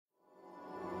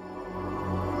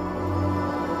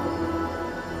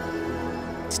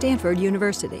Stanford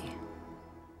University.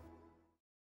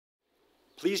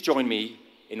 Please join me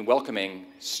in welcoming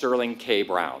Sterling K.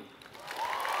 Brown.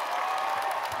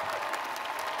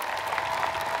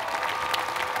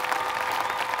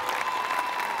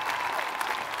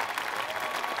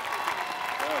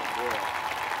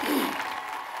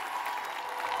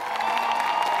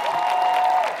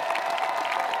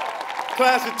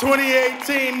 Class of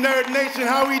 2018, Nerd Nation,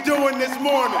 how we doing this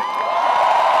morning?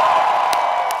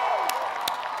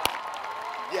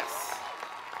 Yes.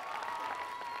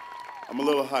 I'm a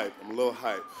little hype.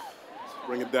 Let's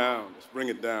bring it down. Let's bring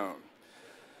it down.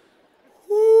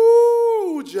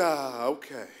 Woo, ja,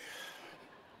 okay.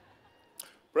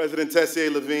 President Tessier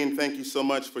Levine, thank you so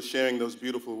much for sharing those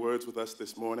beautiful words with us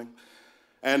this morning.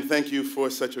 And thank you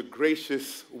for such a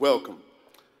gracious welcome.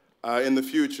 In the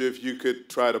future, if you could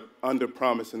try to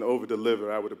under-promise and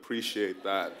over-deliver, I would appreciate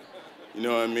that. You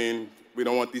know what I mean? We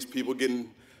don't want these people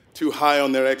getting too high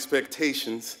on their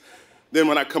expectations. Then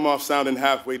when I come off sounding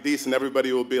halfway decent,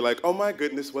 everybody will be like, oh my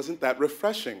goodness, wasn't that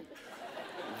refreshing?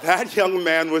 That young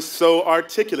man was so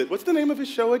articulate. What's the name of his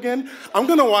show again? I'm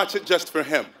gonna watch it just for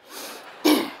him.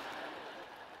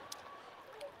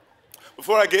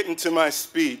 Before I get into my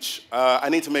speech, I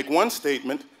need to make one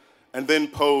statement and then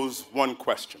pose one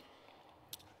question.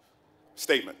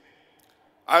 Statement.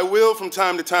 I will, from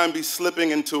time to time, be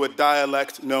slipping into a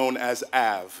dialect known as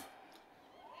Av.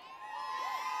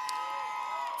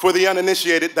 For the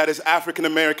uninitiated, that is African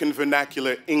American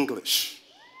Vernacular English,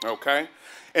 okay?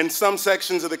 In some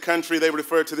sections of the country, they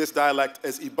refer to this dialect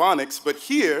as Ebonics, but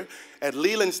here at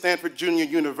Leland Stanford Junior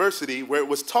University, where it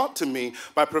was taught to me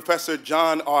by Professor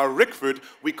John R. Rickford,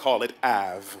 we call it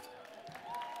Av.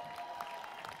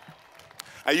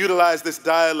 I utilize this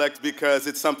dialect because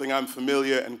it's something I'm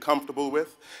familiar and comfortable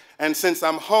with. And since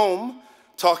I'm home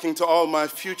talking to all my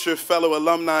future fellow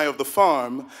alumni of the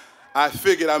farm, I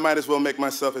figured I might as well make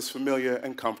myself as familiar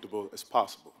and comfortable as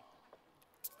possible.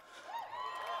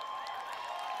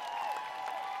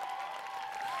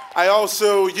 I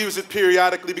also use it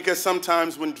periodically because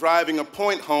sometimes when driving a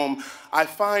point home, I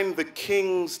find the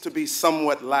kings to be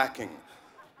somewhat lacking.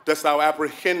 Dost thou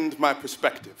apprehend my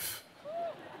perspective?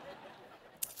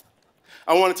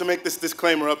 I wanted to make this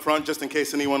disclaimer up front just in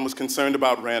case anyone was concerned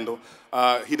about Randall.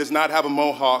 He does not have a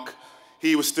mohawk.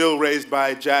 He was still raised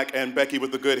by Jack and Becky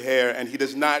with the good hair, and he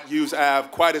does not use Av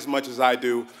quite as much as I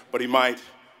do, but he might.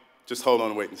 Just hold on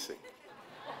and wait and see.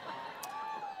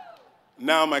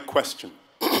 Now my question.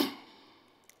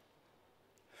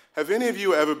 Have any of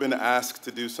you ever been asked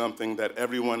to do something that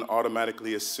everyone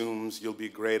automatically assumes you'll be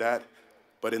great at,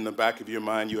 but in the back of your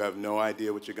mind you have no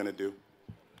idea what you're gonna do?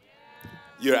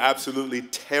 You're absolutely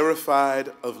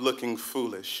terrified of looking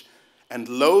foolish and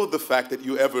loathe the fact that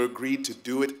you ever agreed to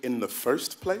do it in the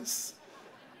first place?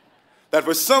 That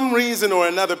for some reason or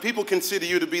another, people consider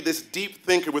you to be this deep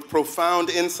thinker with profound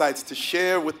insights to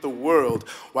share with the world,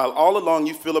 while all along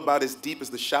you feel about as deep as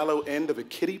the shallow end of a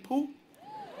kiddie pool?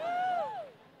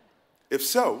 If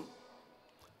so,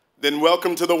 then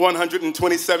welcome to the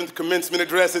 127th Commencement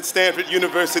Address at Stanford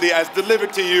University as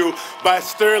delivered to you by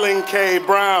Sterling K.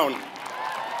 Brown.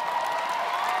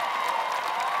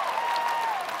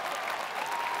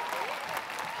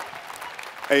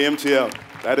 Hey, MTL,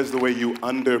 that is the way you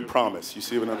under-promise. You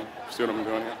see what I'm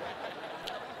doing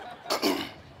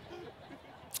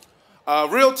here?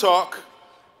 Real talk,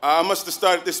 I must have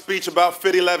started this speech about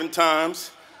 11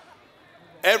 times.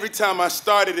 Every time I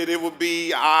started it, it would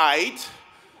be aight,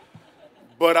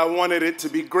 but I wanted it to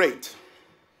be great.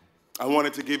 I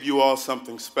wanted to give you all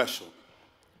something special.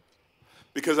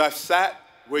 Because I've sat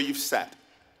where you've sat.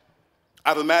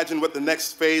 I've imagined what the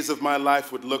next phase of my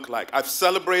life would look like. I've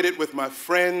celebrated with my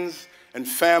friends and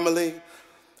family.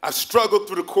 I've struggled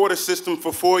through the quarter system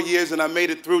for 4 years and I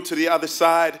made it through to the other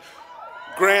side.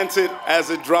 Granted, as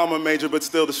a drama major, but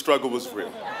still the struggle was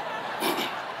real.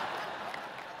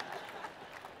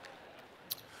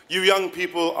 You young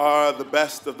people are the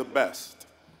best of the best,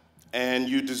 and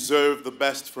you deserve the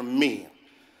best from me.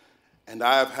 And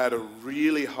I have had a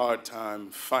really hard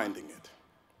time finding it.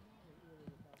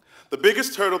 The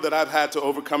biggest hurdle that I've had to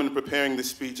overcome in preparing this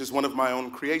speech is one of my own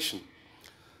creation.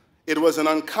 It was an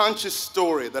unconscious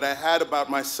story that I had about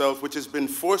myself which has been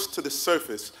forced to the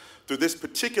surface through this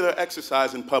particular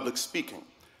exercise in public speaking.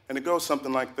 And it goes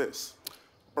something like this.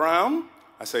 Brown,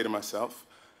 I say to myself,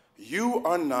 you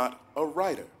are not a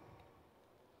writer.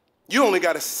 You only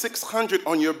got a 600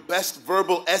 on your best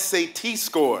verbal SAT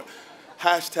score.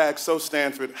 Hashtag so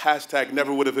Stanford, hashtag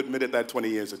never would have admitted that 20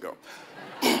 years ago.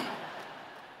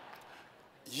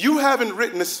 You haven't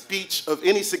written a speech of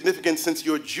any significance since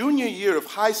your junior year of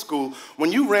high school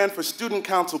when you ran for student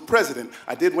council president.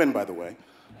 I did win, by the way.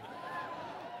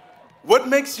 What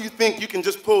makes you think you can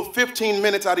just pull 15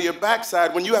 minutes out of your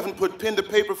backside when you haven't put pen to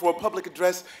paper for a public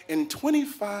address in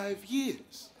 25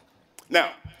 years?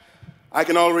 Now, I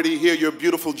can already hear your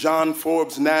beautiful John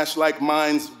Forbes Nash-like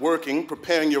minds working,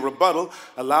 preparing your rebuttal.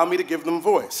 Allow me to give them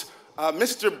voice.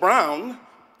 Mr. Brown,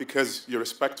 because you're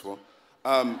respectful,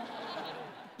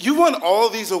 you won all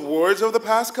these awards over the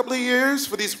past couple of years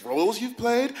for these roles you've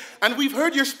played, and we've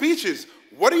heard your speeches.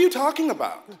 What are you talking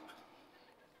about?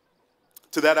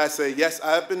 To that I say, yes,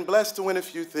 I've been blessed to win a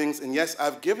few things, and yes,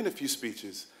 I've given a few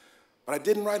speeches, but I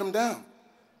didn't write them down.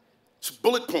 It's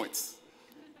bullet points.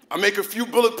 I make a few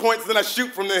bullet points, then I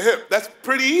shoot from the hip. That's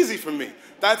pretty easy for me.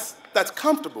 That's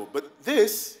comfortable, but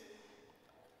this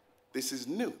is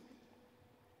new.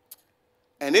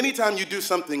 And anytime you do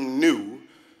something new,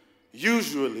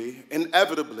 usually,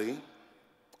 inevitably,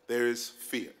 there is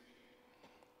fear.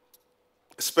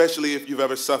 Especially if you've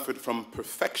ever suffered from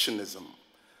perfectionism.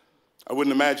 I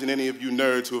wouldn't imagine any of you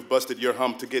nerds who have busted your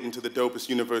hump to get into the dopest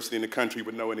university in the country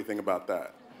would know anything about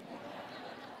that.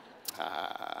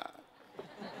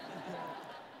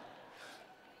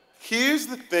 Here's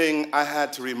the thing I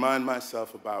had to remind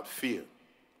myself about fear.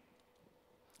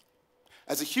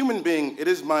 As a human being, it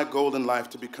is my goal in life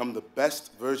to become the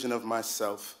best version of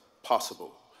myself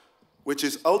possible, which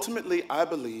is ultimately, I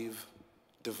believe,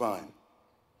 divine.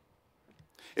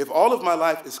 If all of my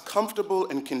life is comfortable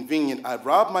and convenient, I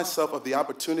rob myself of the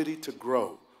opportunity to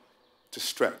grow, to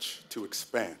stretch, to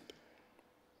expand.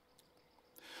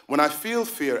 When I feel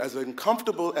fear, as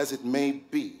uncomfortable as it may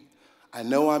be, I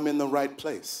know I'm in the right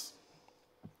place.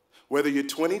 Whether you're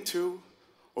 22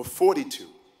 or 42,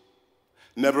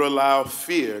 never allow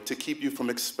fear to keep you from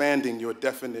expanding your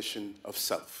definition of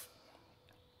self.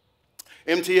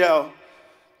 MTL,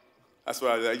 that's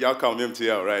why y'all call him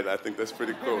MTL, right? I think that's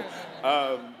pretty cool.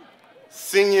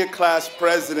 Senior class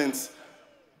presidents,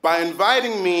 by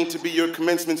inviting me to be your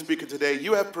commencement speaker today,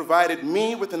 you have provided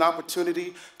me with an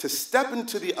opportunity to step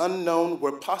into the unknown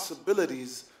where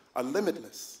possibilities are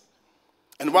limitless.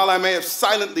 And while I may have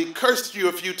silently cursed you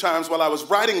a few times while I was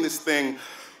writing this thing,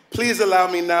 please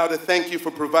allow me now to thank you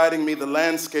for providing me the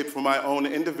landscape for my own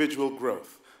individual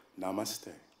growth. Namaste.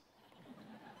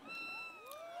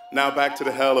 Now back to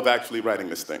the hell of actually writing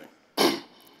this thing.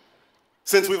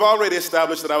 Since we've already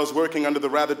established that I was working under the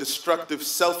rather destructive,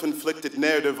 self-inflicted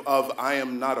narrative of I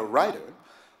am not a writer,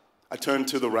 I turned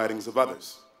to the writings of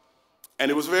others. And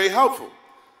it was very helpful.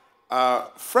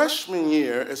 Freshman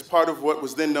year, as part of what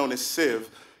was then known as Civ,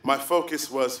 my focus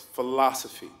was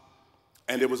philosophy.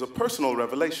 And it was a personal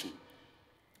revelation.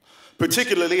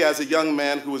 Particularly as a young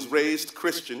man who was raised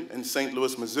Christian in St.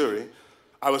 Louis, Missouri,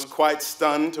 I was quite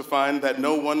stunned to find that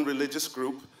no one religious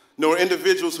group, nor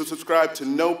individuals who subscribe to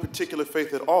no particular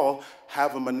faith at all,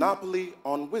 have a monopoly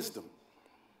on wisdom.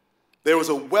 There was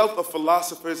a wealth of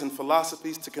philosophers and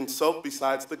philosophies to consult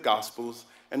besides the Gospels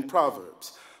and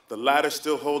Proverbs. The latter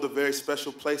still hold a very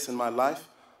special place in my life,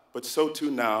 but so too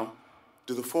now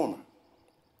do the former.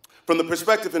 From the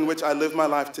perspective in which I live my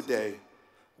life today,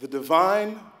 the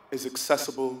divine is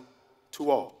accessible to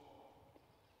all.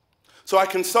 So I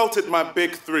consulted my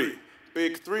big three.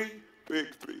 Big three,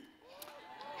 big three.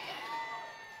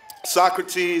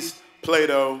 Socrates,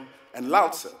 Plato, and Lao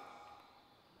Tzu.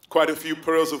 Quite a few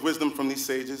pearls of wisdom from these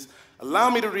sages. Allow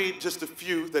me to read just a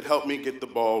few that help me get the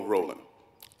ball rolling.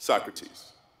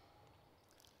 Socrates.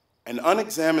 An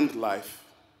unexamined life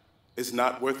is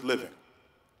not worth living.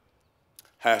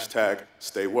 Hashtag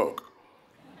stay woke.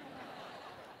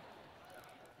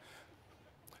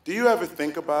 Do you ever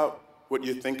think about what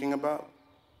you're thinking about?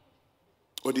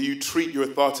 Or do you treat your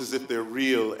thoughts as if they're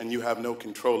real and you have no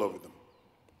control over them?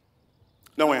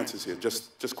 No answers here,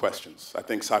 just questions. I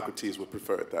think Socrates would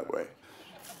prefer it that way.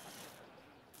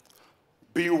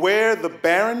 Beware the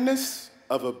barrenness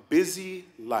of a busy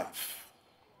life.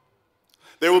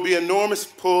 There will be enormous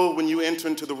pull when you enter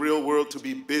into the real world to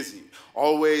be busy,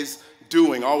 always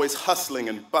doing, always hustling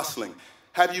and bustling.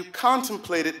 Have you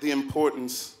contemplated the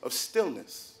importance of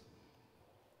stillness?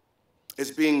 Is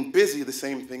being busy the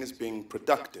same thing as being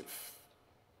productive?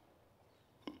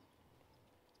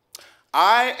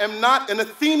 I am not an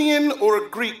Athenian or a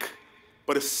Greek,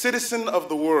 but a citizen of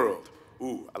the world.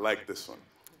 Ooh, I like this one.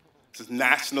 This is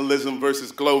nationalism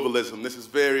versus globalism. This is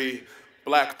very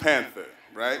Black Panther,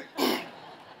 right?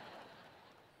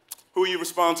 Who are you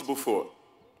responsible for?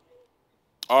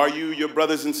 Are you your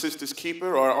brothers and sisters'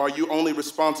 keeper, or are you only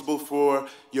responsible for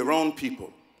your own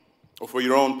people, or for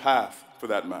your own path, for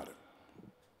that matter?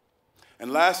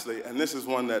 And lastly, and this is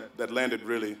one that landed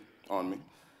really on me,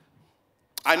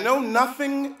 I know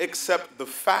nothing except the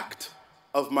fact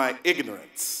of my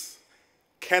ignorance.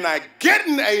 Can I get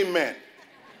an amen?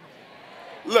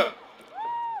 Look,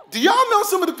 Do y'all know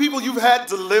some of the people you've had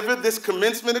deliver this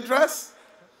commencement address?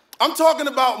 I'm talking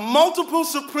about multiple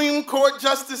Supreme Court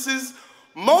justices,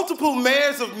 multiple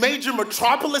mayors of major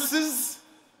metropolises.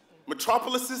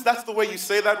 Metropolises, that's the way you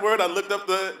say that word. I looked up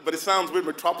but it sounds weird,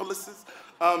 metropolises.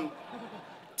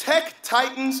 Tech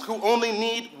titans who only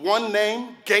need one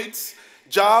name, Gates,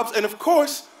 Jobs, and of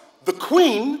course, the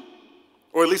Queen,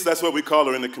 or at least that's what we call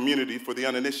her in the community for the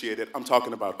uninitiated. I'm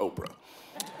talking about Oprah.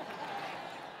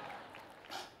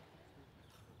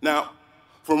 Now,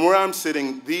 from where I'm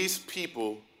sitting, these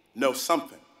people know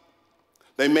something.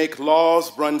 They make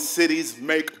laws, run cities,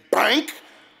 make bank,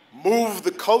 move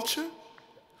the culture.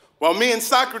 While me and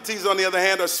Socrates, on the other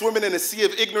hand, are swimming in a sea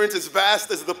of ignorance as vast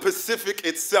as the Pacific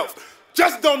itself.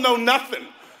 Just don't know nothing,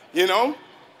 you know?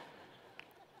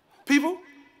 People,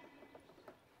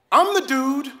 I'm the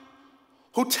dude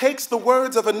who takes the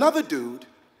words of another dude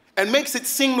and makes it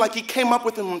seem like he came up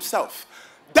with them himself.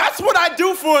 That's what I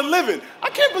do for a living. I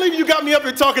can't believe you got me up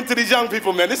here talking to these young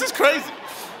people, man. This is crazy.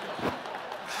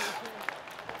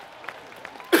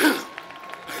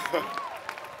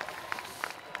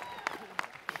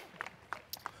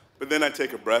 But then I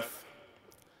take a breath,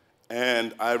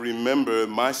 and I remember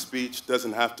my speech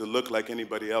doesn't have to look like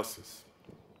anybody else's.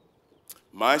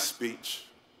 My speech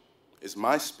is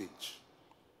my speech.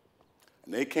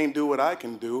 And they can't do what I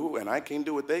can do, and I can't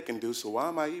do what they can do, so why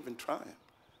am I even trying?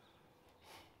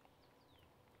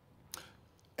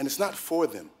 And it's not for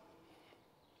them.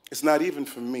 It's not even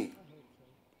for me.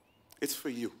 It's for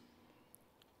you.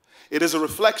 It is a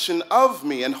reflection of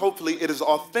me, and hopefully it is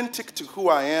authentic to who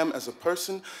I am as a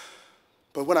person.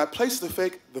 But when I place the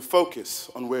focus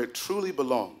on where it truly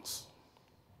belongs,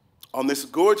 on this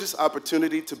gorgeous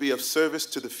opportunity to be of service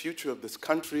to the future of this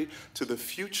country, to the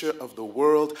future of the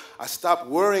world, I stop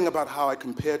worrying about how I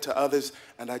compare to others,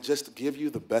 and I just give you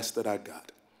the best that I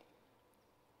got.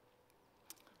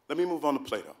 Let me move on to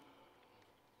Plato.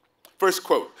 First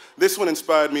quote. This one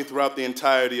inspired me throughout the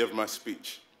entirety of my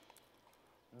speech.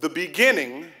 The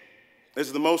beginning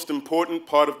is the most important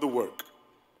part of the work.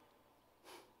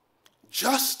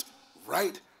 Just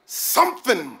write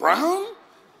something, Brown.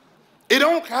 It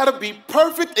don't gotta be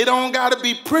perfect, it don't gotta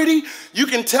be pretty. You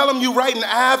can tell them you write an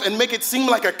Av and make it seem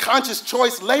like a conscious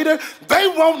choice later. They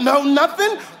won't know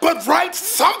nothing, but write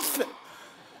something.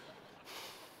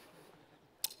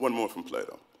 One more from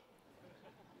Plato.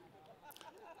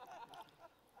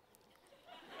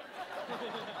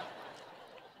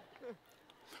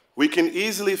 We can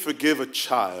easily forgive a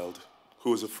child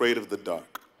who is afraid of the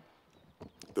dark.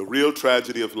 The real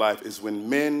tragedy of life is when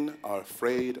men are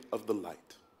afraid of the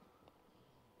light.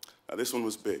 Now, this one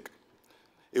was big.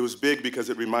 It was big because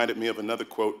it reminded me of another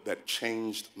quote that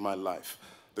changed my life.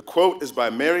 The quote is by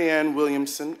Marianne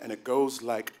Williamson, and it goes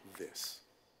like this.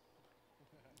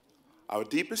 Our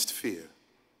deepest fear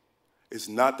is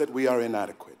not that we are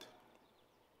inadequate.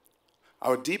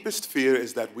 Our deepest fear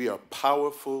is that we are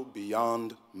powerful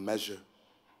beyond measure.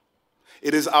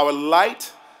 It is our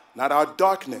light, not our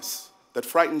darkness, that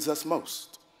frightens us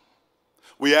most.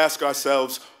 We ask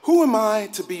ourselves, who am I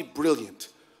to be brilliant,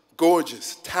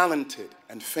 gorgeous, talented,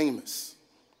 and famous?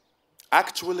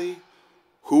 Actually,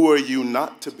 who are you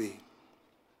not to be?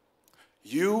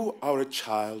 You are a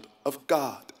child of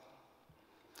God.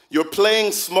 Your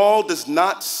playing small does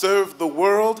not serve the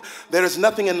world. There is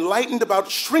nothing enlightened about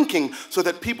shrinking so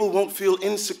that people won't feel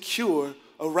insecure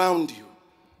around you.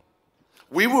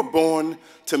 We were born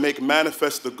to make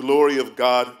manifest the glory of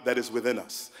God that is within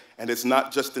us. And it's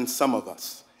not just in some of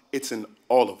us, it's in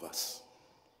all of us.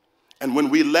 And when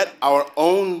we let our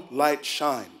own light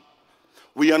shine,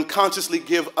 we unconsciously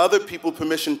give other people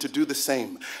permission to do the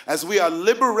same. As we are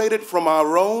liberated from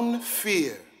our own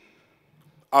fear,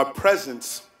 our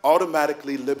presence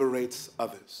automatically liberates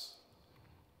others.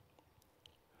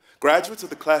 Graduates of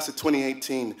the class of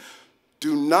 2018,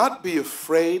 do not be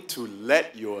afraid to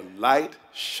let your light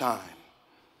shine.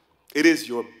 It is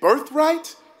your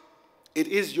birthright. It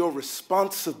is your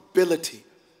responsibility,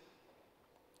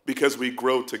 because we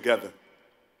grow together.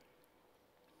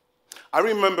 I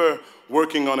remember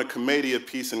working on a committee of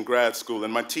peace in grad school,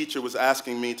 and my teacher was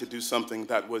asking me to do something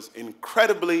that was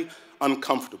incredibly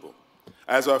uncomfortable,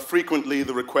 as are frequently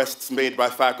the requests made by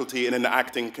faculty in an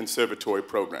acting conservatory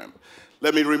program.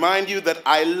 Let me remind you that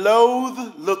I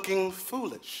loathe looking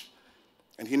foolish,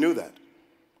 and he knew that.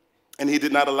 And he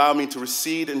did not allow me to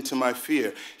recede into my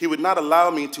fear. He would not allow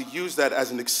me to use that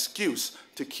as an excuse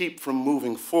to keep from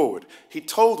moving forward. He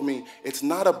told me, it's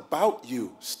not about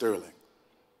you, Sterling.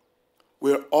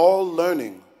 We're all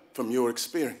learning from your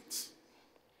experience.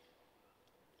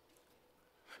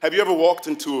 Have you ever walked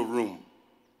into a room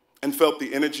and felt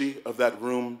the energy of that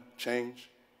room change?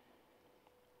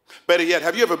 Better yet,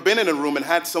 have you ever been in a room and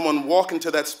had someone walk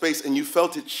into that space and you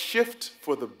felt it shift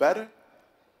for the better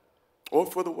or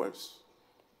for the worse?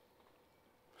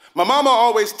 My mama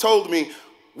always told me,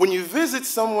 when you visit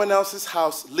someone else's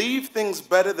house, leave things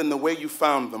better than the way you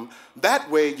found them. That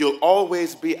way, you'll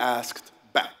always be asked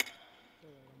back.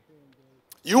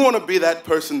 You want to be that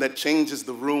person that changes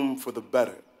the room for the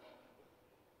better.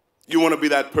 You want to be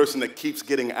that person that keeps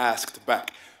getting asked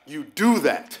back. You do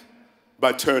that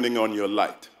by turning on your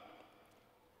light.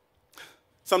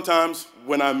 Sometimes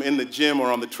when I'm in the gym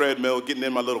or on the treadmill, getting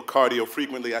in my little cardio,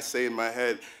 frequently I say in my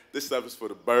head, this stuff is for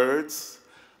the birds.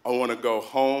 I want to go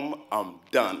home. I'm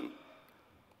done.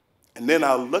 And then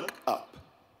I'll look up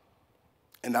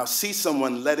and I'll see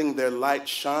someone letting their light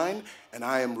shine, and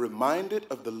I am reminded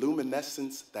of the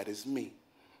luminescence that is me.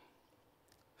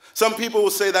 Some people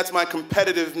will say that's my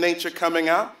competitive nature coming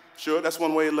out. Sure, that's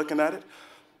one way of looking at it.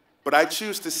 But I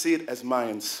choose to see it as my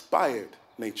inspired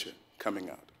nature coming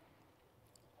out.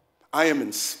 I am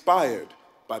inspired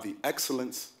by the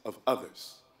excellence of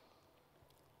others.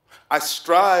 I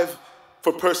strive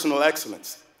for personal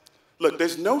excellence. Look,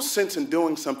 there's no sense in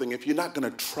doing something if you're not going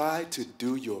to try to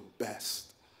do your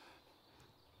best.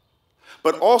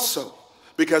 But also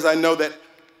because I know that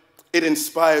it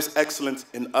inspires excellence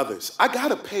in others. I got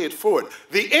to pay it forward.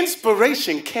 The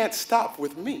inspiration can't stop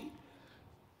with me.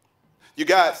 You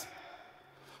guys,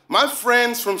 my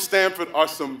friends from Stanford are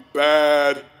some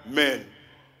bad men.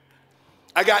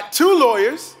 I got 2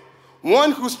 lawyers,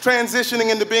 one who's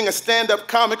transitioning into being a stand-up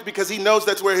comic because he knows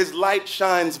that's where his light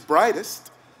shines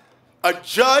brightest, a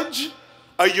judge,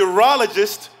 a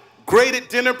urologist, great at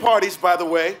dinner parties, by the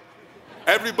way.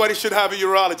 Everybody should have a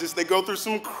urologist. They go through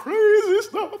some crazy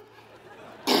stuff.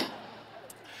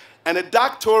 And a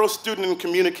doctoral student in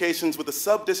communications with a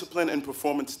subdiscipline in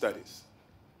performance studies.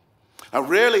 Now,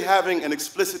 rarely having an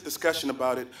explicit discussion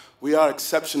about it, we are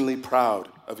exceptionally proud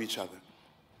of each other.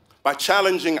 By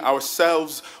challenging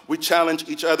ourselves, we challenge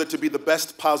each other to be the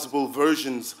best possible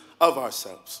versions of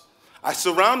ourselves. I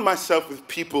surround myself with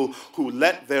people who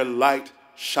let their light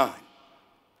shine.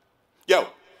 Yo,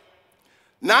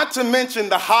 not to mention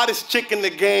the hottest chick in the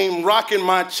game, rocking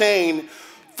my chain,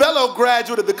 fellow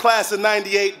graduate of the class of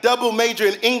 '98, double major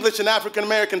in English and African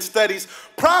American Studies,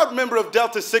 proud member of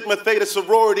Delta Sigma Theta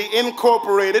Sorority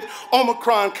Incorporated,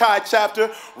 Omicron Chi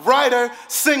chapter, writer,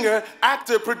 singer,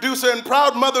 actor, producer, and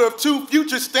proud mother of 2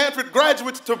 future Stanford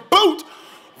graduates to boot,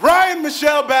 Ryan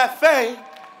Michelle Bathay.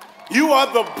 You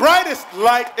are the brightest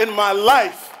light in my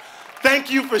life. Thank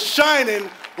you for shining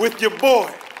with your boy.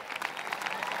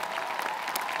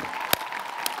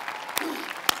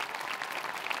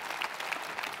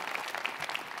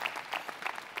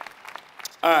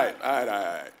 All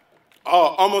right.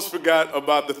 Oh, almost forgot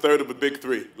about the third of the big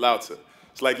 3, Lao Tzu.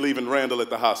 It's like leaving Randall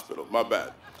at the hospital. My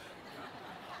bad.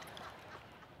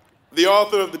 The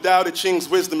author of the Tao Te Ching's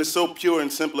wisdom is so pure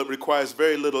and simple it requires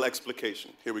very little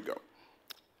explication. Here we go.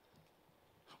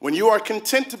 When you are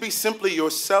content to be simply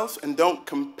yourself and don't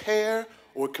compare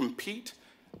or compete,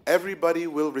 everybody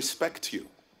will respect you.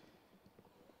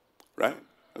 Right?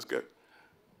 That's good.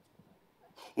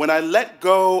 When I let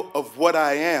go of what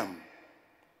I am,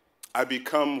 I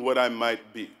become what I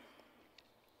might be.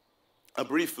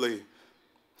 Briefly,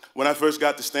 when I first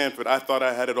got to Stanford, I thought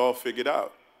I had it all figured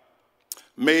out.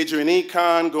 Major in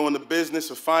econ, go into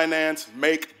business or finance,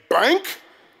 make bank,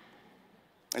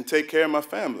 and take care of my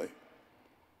family.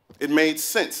 It made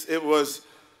sense. It was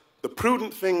the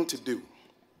prudent thing to do.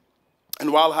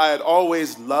 And while I had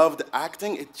always loved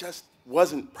acting, it just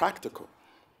wasn't practical.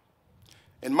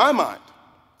 In my mind,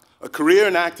 a career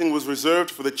in acting was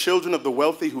reserved for the children of the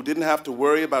wealthy who didn't have to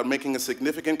worry about making a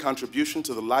significant contribution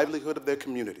to the livelihood of their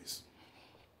communities,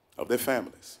 of their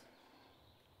families.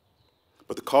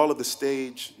 But the call of the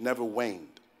stage never waned.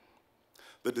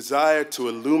 The desire to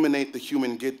illuminate the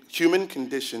human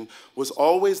condition was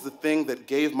always the thing that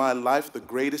gave my life the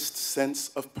greatest sense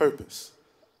of purpose.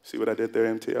 See what I did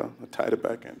there, MTL? I tied it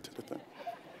back into the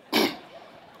thing.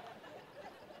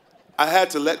 I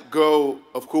had to let go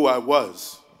of who I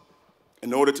was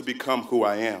in order to become who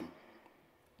I am.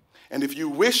 And if you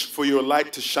wish for your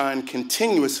light to shine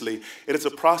continuously, it is a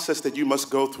process that you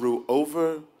must go through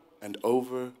over and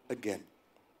over again.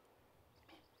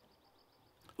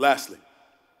 Lastly,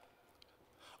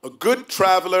 a good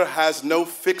traveler has no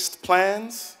fixed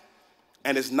plans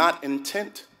and is not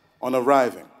intent on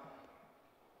arriving.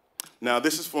 Now,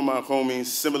 this is for my homies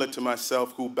similar to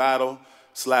myself who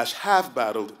battle/have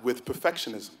battled with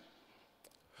perfectionism.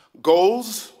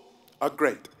 Goals are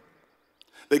great.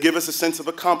 They give us a sense of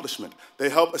accomplishment. They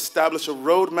help establish a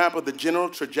roadmap of the general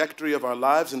trajectory of our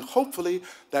lives, and hopefully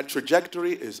that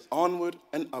trajectory is onward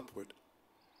and upward.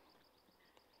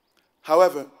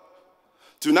 However,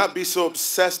 do not be so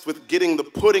obsessed with getting the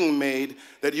pudding made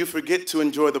that you forget to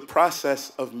enjoy the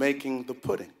process of making the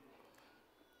pudding.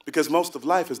 Because most of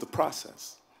life is the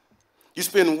process. You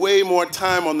spend way more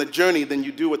time on the journey than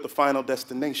you do at the final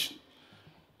destination.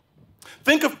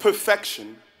 Think of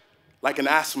perfection like an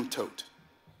asymptote.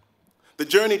 The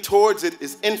journey towards it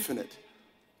is infinite,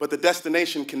 but the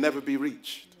destination can never be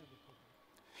reached.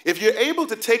 If you're able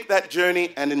to take that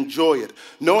journey and enjoy it,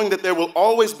 knowing that there will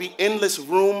always be endless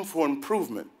room for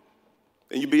improvement,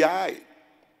 then you'll be all right.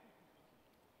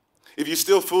 If you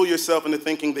still fool yourself into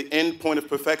thinking the end point of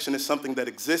perfection is something that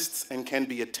exists and can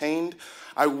be attained,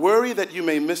 I worry that you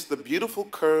may miss the beautiful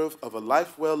curve of a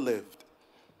life well lived,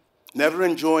 never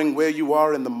enjoying where you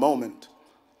are in the moment,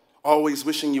 always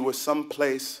wishing you were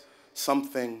someplace,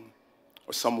 something,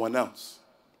 or someone else.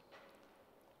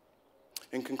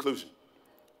 In conclusion,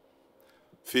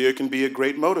 fear can be a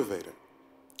great motivator,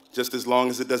 just as long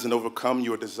as it doesn't overcome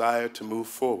your desire to move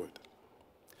forward.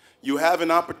 You have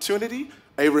an opportunity,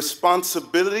 a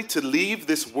responsibility to leave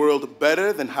this world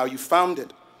better than how you found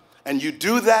it. And you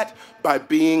do that by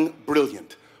being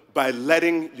brilliant, by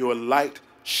letting your light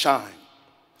shine.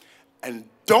 And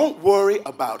don't worry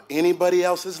about anybody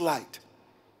else's light.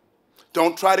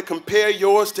 Don't try to compare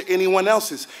yours to anyone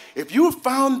else's. If you have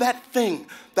found that thing,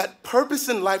 that purpose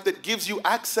in life that gives you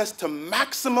access to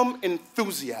maximum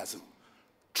enthusiasm,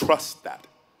 trust that.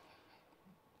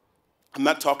 I'm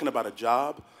not talking about a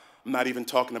job. I'm not even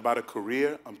talking about a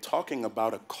career. I'm talking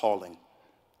about a calling.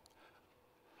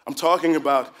 I'm talking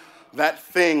about that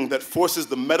thing that forces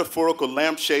the metaphorical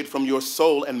lampshade from your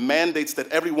soul and mandates that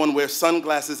everyone wear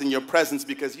sunglasses in your presence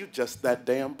because you're just that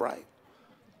damn bright.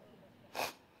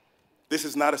 This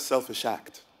is not a selfish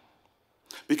act.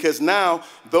 Because now,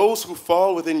 those who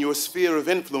fall within your sphere of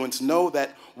influence know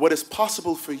that what is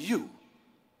possible for you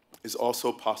is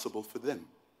also possible for them.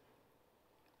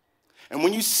 And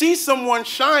when you see someone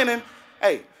shining,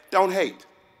 hey, don't hate.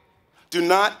 Do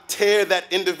not tear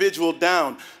that individual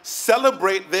down.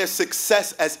 Celebrate their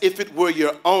success as if it were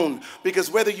your own. Because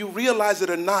whether you realize it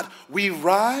or not, we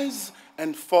rise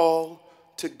and fall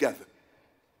together.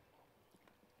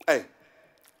 Hey,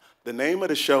 the name of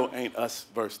the show ain't Us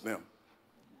versus Them.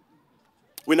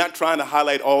 We're not trying to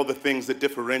highlight all the things that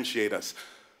differentiate us.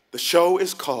 The show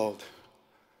is called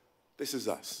This Is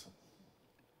Us.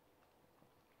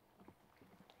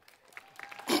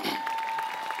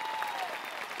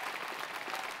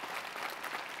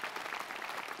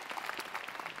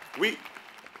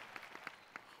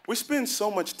 We spend so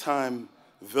much time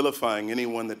vilifying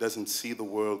anyone that doesn't see the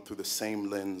world through the same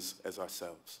lens as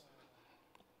ourselves.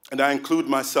 And I include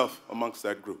myself amongst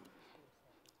that group.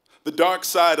 The dark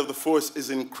side of the Force is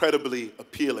incredibly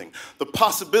appealing. The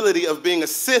possibility of being a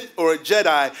Sith or a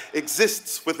Jedi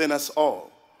exists within us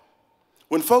all.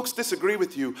 When folks disagree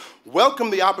with you, welcome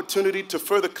the opportunity to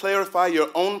further clarify your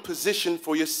own position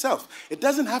for yourself. It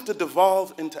doesn't have to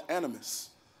devolve into animus.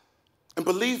 And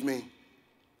believe me,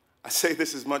 I say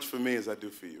this as much for me as I do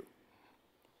for you.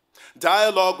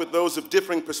 Dialogue with those of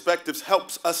differing perspectives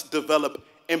helps us develop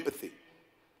empathy.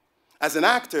 As an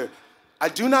actor, I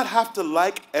do not have to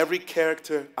like every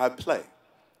character I play.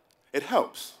 It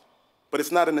helps, but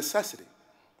it's not a necessity.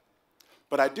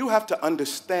 But I do have to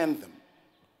understand them,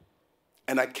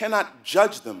 and I cannot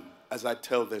judge them as I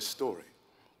tell their story.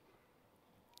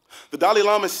 The Dalai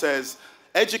Lama says,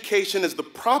 education is the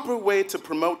proper way to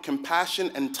promote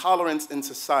compassion and tolerance in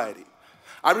society.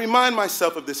 I remind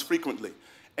myself of this frequently.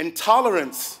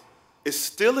 Intolerance is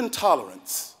still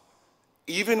intolerance,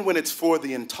 even when it's for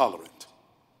the intolerant.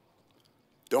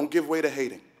 Don't give way to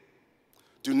hating.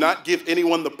 Do not give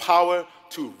anyone the power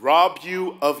to rob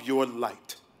you of your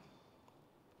light.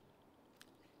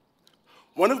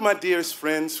 One of my dearest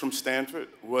friends from Stanford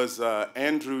was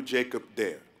Andrew Jacob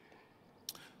Dare.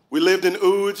 We lived in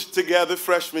Uj together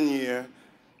freshman year,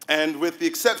 and with the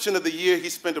exception of the year he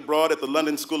spent abroad at the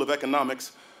London School of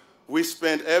Economics, we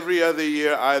spent every other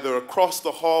year either across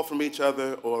the hall from each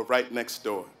other or right next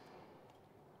door.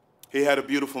 He had a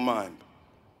beautiful mind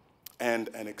and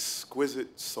an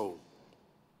exquisite soul.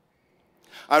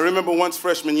 I remember once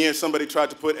freshman year, somebody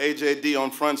tried to put AJD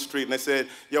on Front Street, and they said,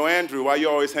 "Yo, Andrew, why you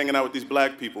always hanging out with these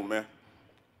black people, man?"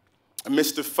 And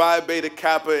Mr. Phi Beta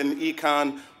Kappa in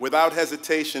econ, without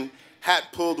hesitation, hat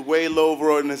pulled way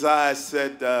lower in his eyes,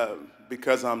 said,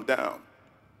 "Because I'm down."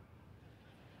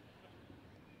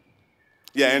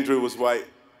 Yeah, Andrew was white.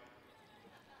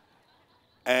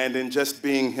 And in just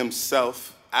being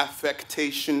himself,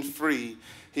 affectation-free,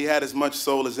 he had as much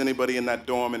soul as anybody in that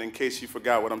dorm. And in case you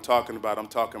forgot what I'm talking about,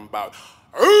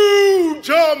 Ooh,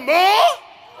 Jamal!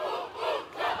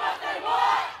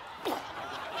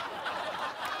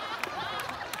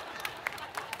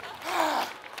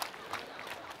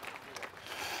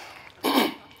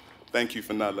 Thank you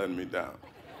for not letting me down.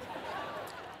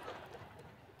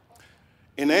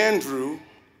 In Andrew,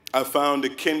 I found a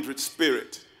kindred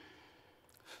spirit,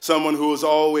 someone who was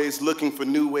always looking for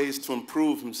new ways to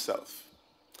improve himself.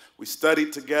 We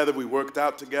studied together, we worked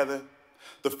out together.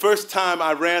 The first time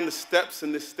I ran the steps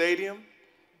in this stadium,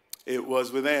 it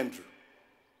was with Andrew.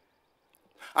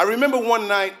 I remember one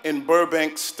night in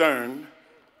Burbank Stern,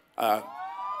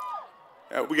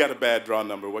 we got a bad draw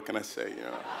number, what can I say, you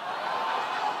know?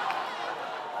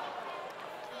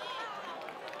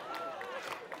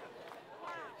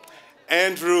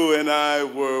 Andrew and I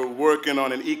were working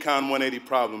on an Econ 180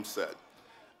 problem set,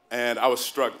 and I was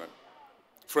struggling.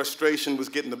 Frustration was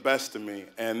getting the best of me,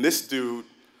 and this dude,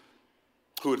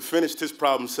 who had finished his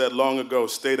problem set long ago,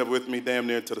 stayed up with me damn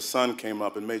near till the sun came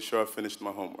up and made sure I finished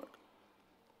my homework.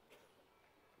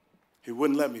 He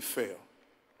wouldn't let me fail.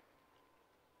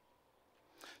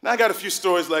 Now, I got a few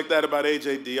stories like that about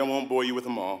AJD. I won't bore you with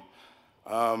them all.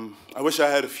 I wish I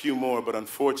had a few more, but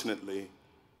unfortunately,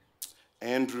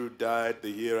 Andrew died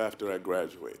the year after I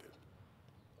graduated.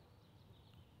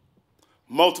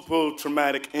 Multiple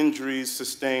traumatic injuries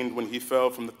sustained when he fell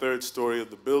from the third story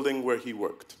of the building where he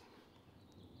worked.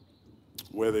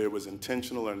 Whether it was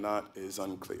intentional or not is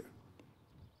unclear.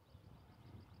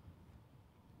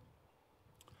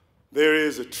 There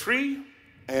is a tree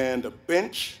and a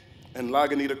bench in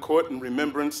Lagunitas Court in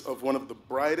remembrance of one of the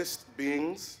brightest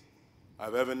beings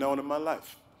I've ever known in my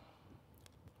life.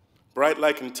 Bright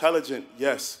like intelligent,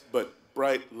 yes, but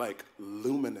bright like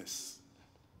luminous.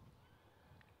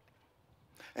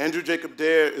 Andrew Jacob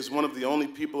Dare is one of the only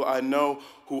people I know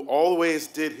who always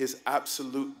did his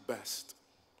absolute best.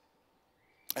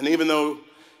 And even though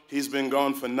he's been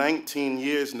gone for 19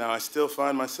 years now, I still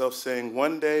find myself saying,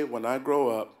 one day when I grow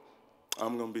up,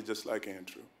 I'm going to be just like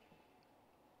Andrew.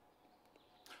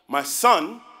 My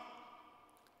son,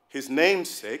 his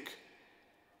namesake,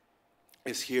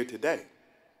 is here today.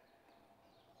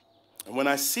 And when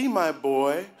I see my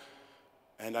boy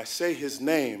and I say his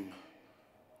name,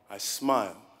 I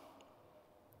smile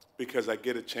because I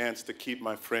get a chance to keep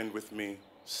my friend with me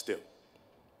still.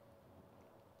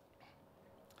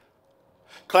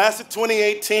 Class of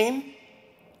 2018,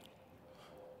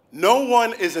 no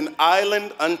one is an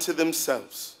island unto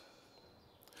themselves.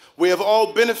 We have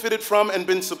all benefited from and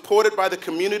been supported by the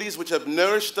communities which have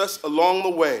nourished us along the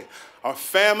way, our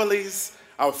families,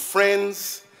 our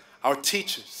friends, our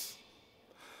teachers.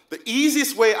 The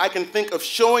easiest way I can think of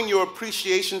showing your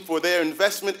appreciation for their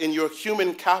investment in your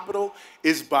human capital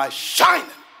is by shining.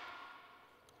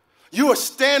 You are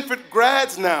Stanford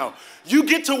grads now. You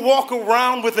get to walk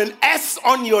around with an S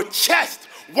on your chest.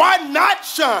 Why not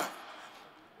shine?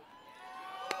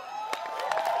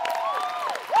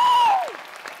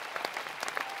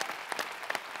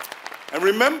 And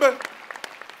remember,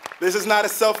 this is not a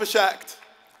selfish act.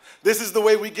 This is the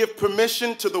way we give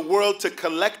permission to the world to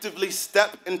collectively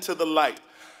step into the light.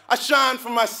 I shine for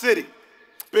my city.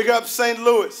 Big up St.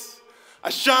 Louis. I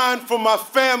shine for my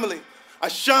family. I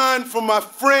shine for my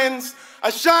friends. I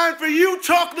shine for you,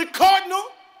 Chocolate Cardinal.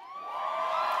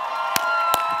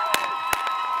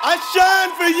 I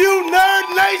shine for you, Nerd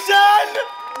Nation.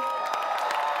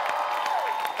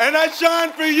 And I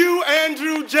shine for you,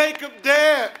 Andrew Jacob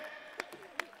Dare.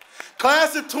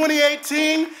 Class of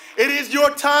 2018, it is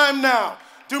your time now.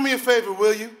 Do me a favor,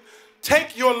 will you?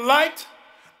 Take your light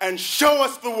and show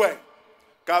us the way.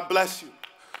 God bless you.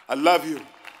 I love you.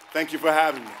 Thank you for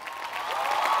having me.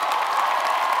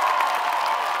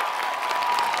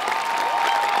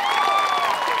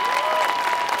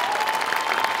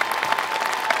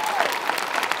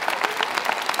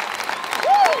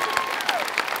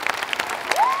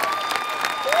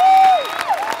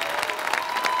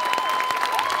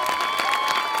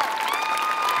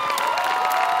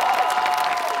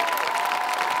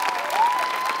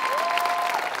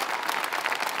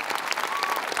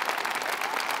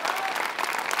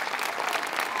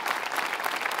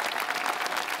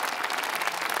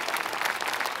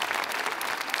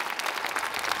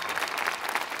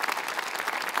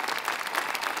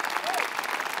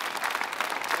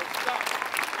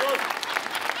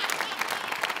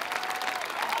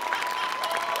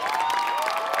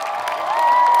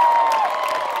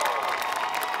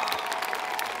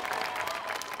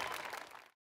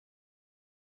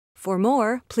 For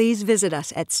more, please visit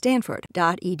us at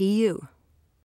stanford.edu.